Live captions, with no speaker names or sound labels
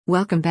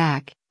Welcome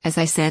back. As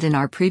I said in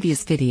our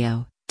previous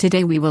video,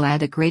 today we will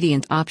add a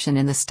gradient option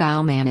in the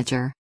Style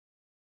Manager.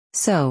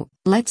 So,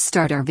 let's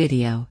start our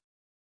video.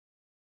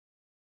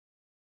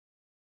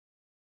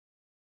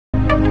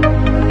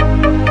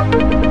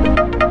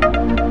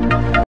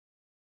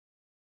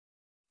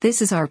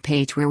 This is our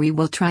page where we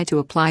will try to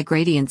apply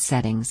gradient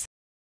settings.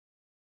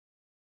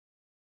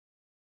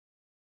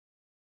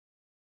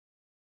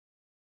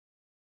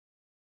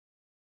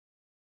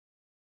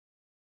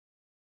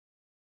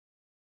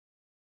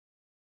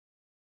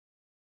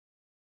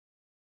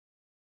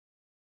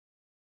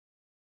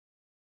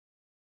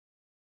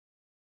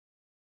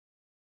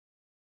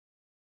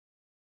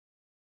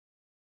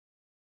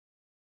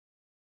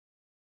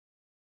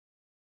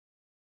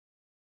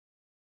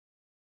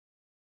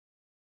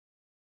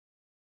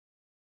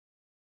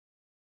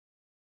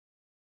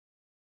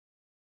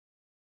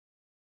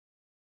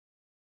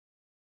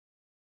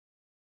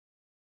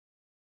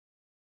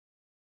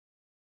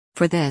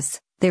 For this,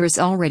 there is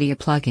already a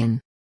plugin.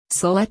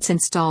 So let's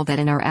install that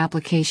in our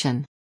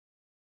application.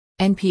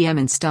 npm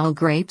install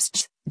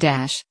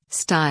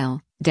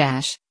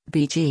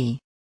grapesjs-style-bg.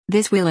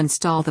 This will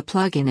install the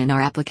plugin in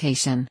our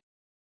application.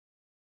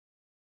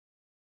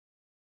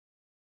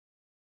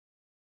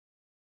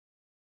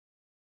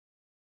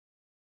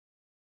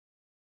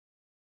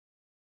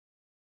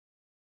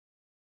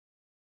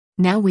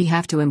 Now we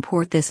have to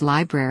import this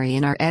library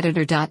in our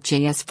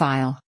editor.js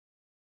file.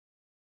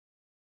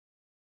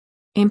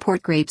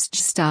 Import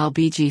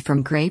grapesjs-style-bg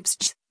from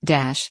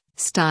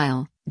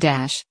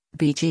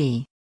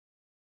grapesjs-style-bg.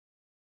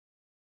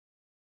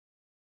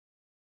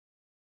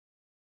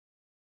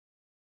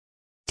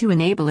 To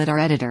enable it our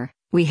editor,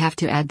 we have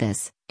to add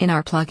this in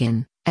our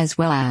plugin, as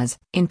well as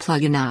in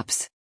plugin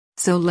ops.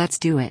 So let's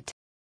do it.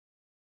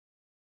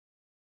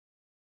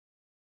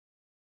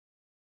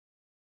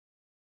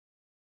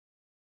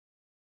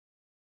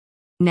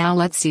 Now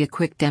let's see a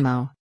quick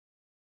demo.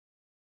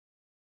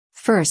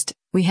 First,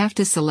 we have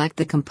to select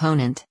the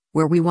component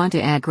where we want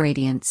to add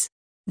gradients.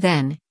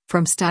 Then,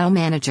 from Style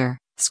Manager,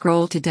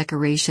 scroll to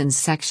Decorations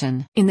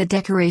section. In the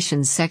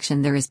Decorations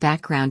section there is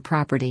Background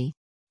property.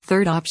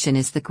 Third option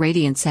is the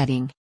gradient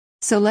setting.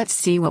 So let's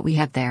see what we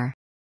have there.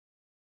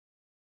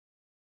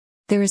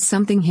 There is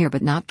something here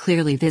but not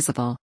clearly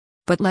visible.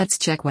 But let's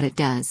check what it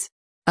does.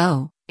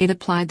 Oh, it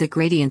applied the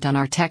gradient on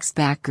our text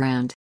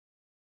background.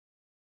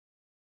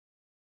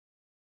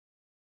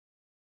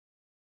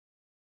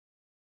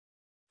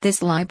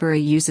 This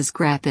library uses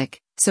Grapejs,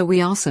 so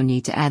we also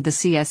need to add the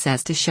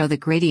CSS to show the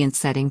gradient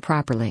setting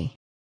properly.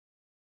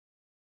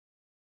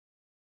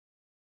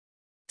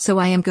 So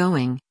I am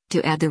going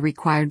to add the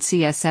required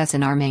CSS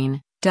in our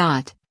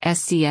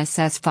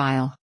main.scss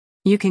file.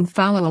 You can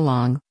follow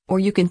along, or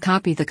you can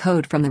copy the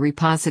code from the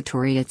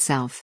repository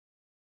itself.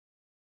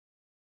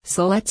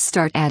 So let's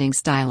start adding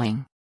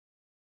styling.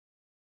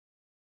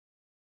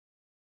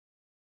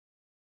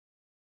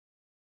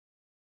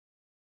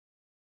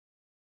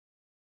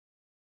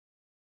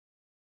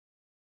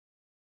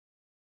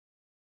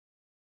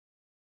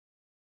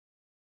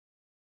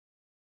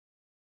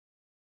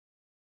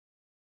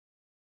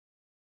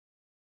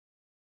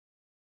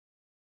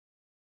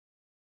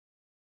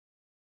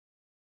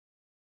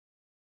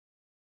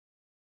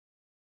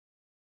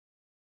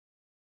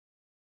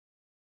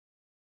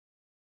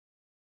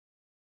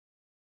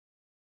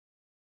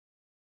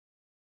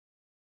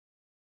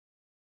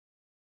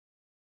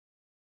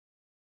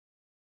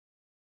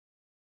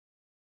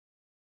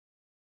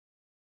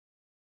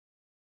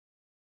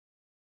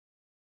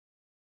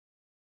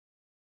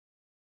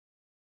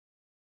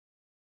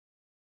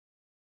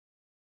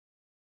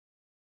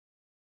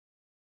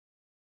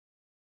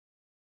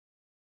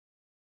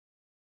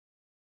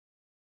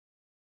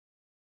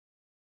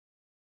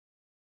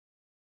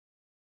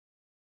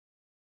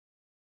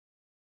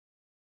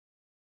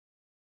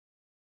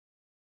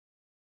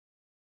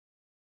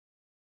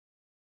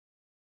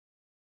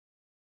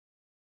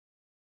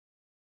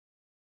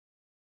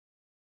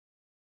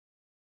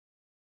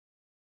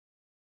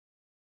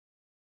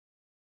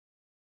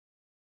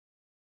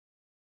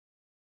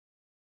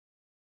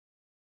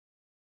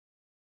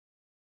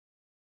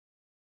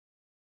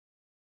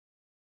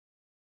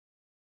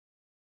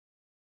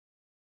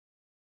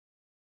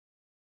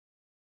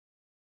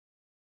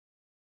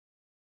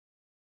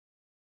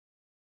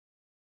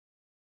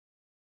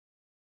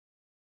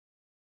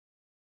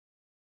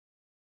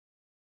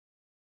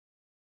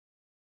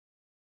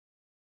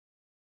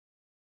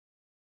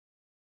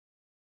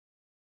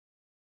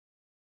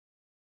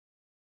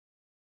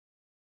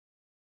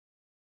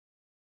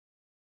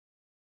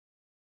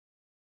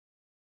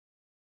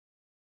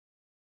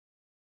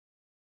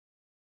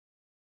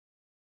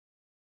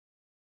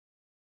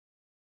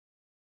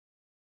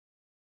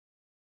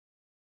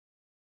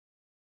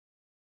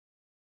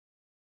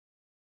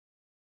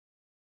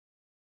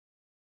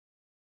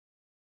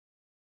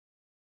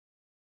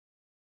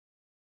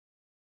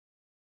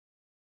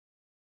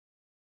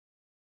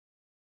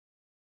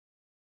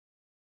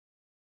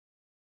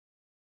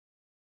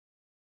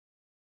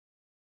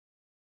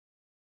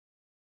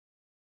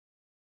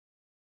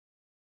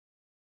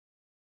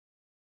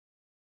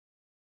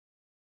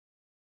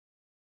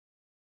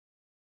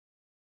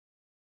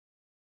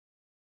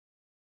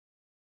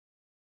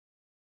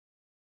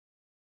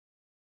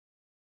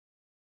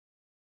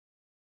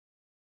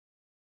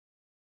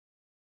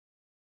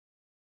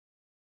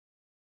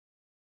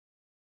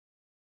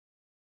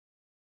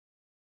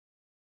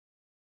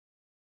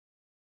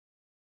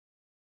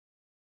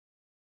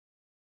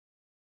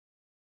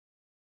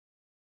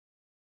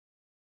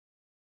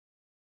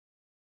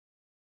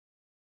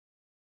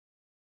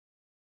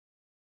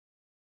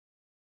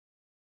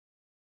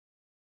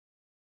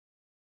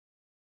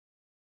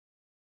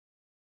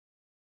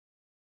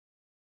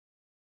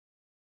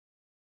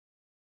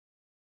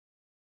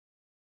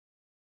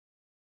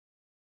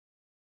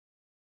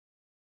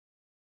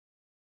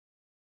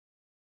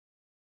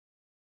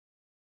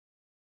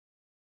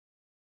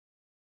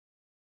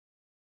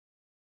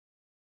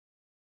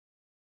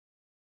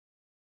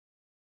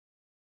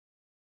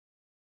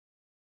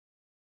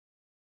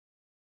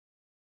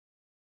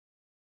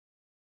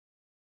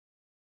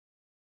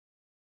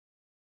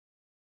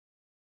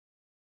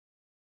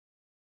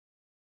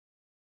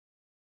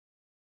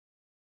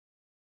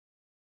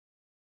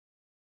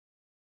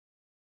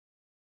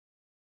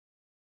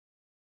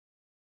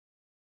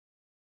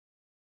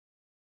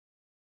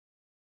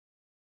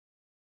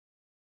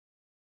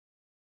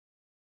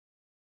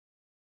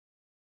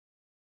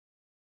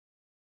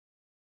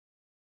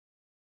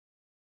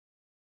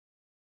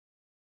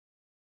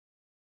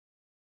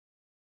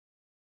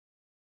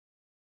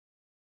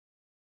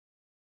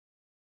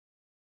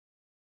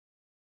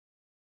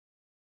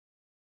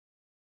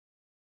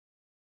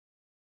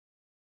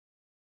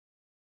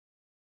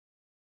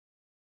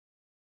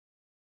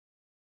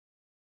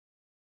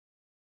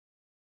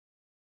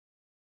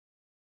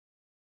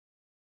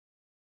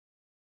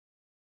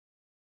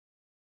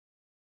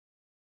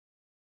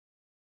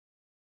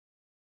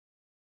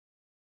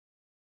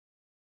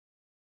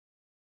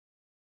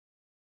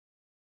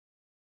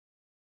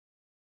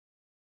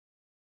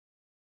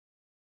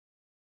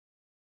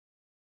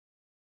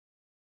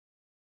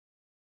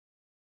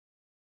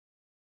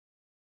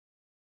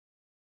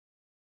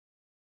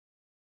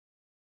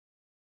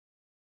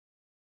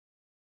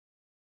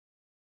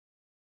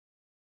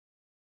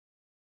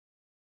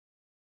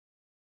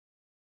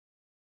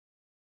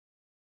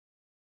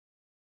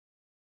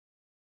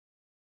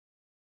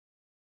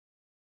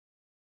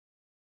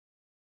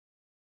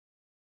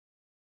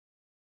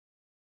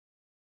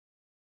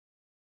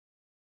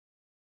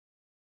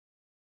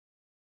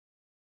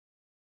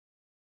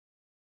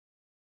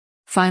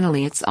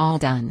 Finally, it's all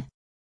done.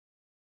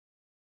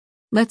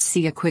 Let's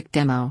see a quick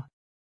demo.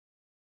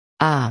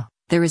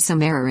 There is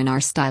some error in our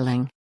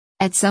styling.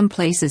 At some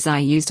places I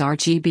used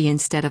RGB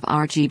instead of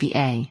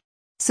RGBA.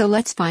 So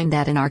let's find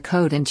that in our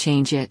code and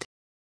change it.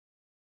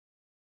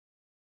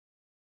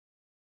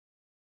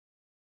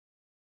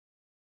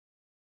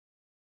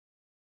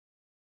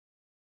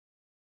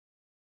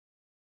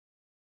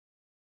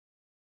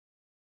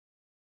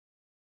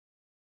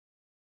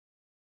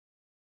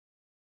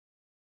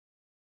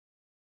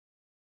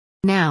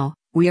 Now,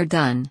 we are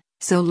done,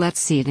 so let's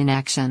see it in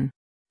action.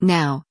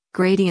 Now,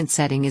 gradient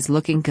setting is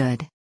looking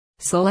good.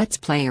 So let's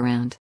play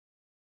around.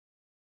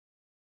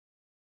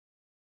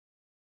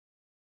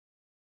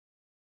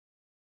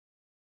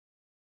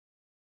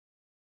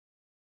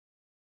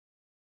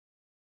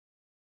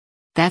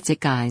 That's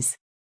it, guys.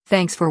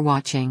 Thanks for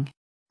watching.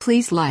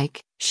 Please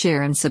like,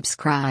 share and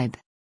subscribe.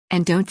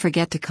 And don't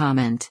forget to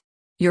comment.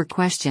 Your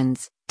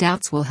questions,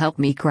 doubts will help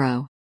me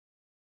grow.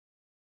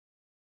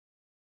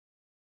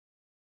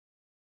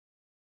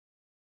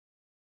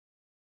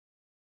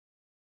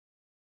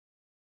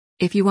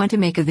 If you want to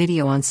make a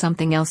video on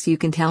something else, you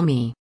can tell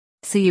me.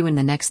 See you in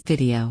the next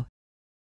video.